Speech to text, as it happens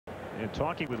and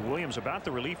talking with Williams about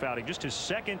the relief outing, just his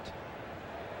second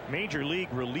major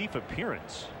league relief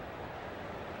appearance.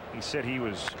 He said he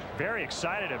was very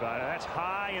excited about it. That's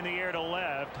high in the air to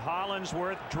left.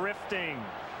 Hollingsworth drifting.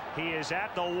 He is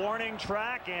at the warning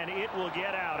track, and it will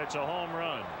get out. It's a home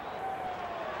run.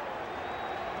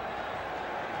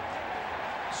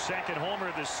 Second homer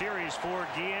of the series for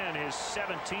Guillen, his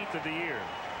 17th of the year.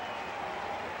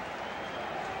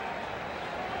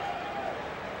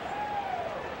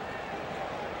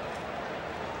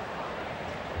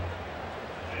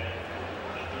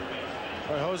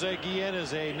 Jose Guillen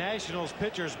is a Nationals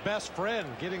pitcher's best friend,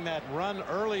 getting that run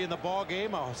early in the ball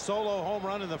game. A solo home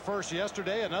run in the first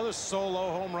yesterday, another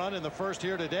solo home run in the first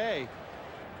here today.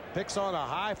 Picks on a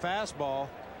high fastball.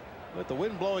 With the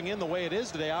wind blowing in the way it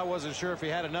is today, I wasn't sure if he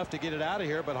had enough to get it out of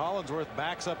here, but Hollingsworth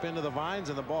backs up into the vines,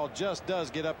 and the ball just does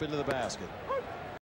get up into the basket.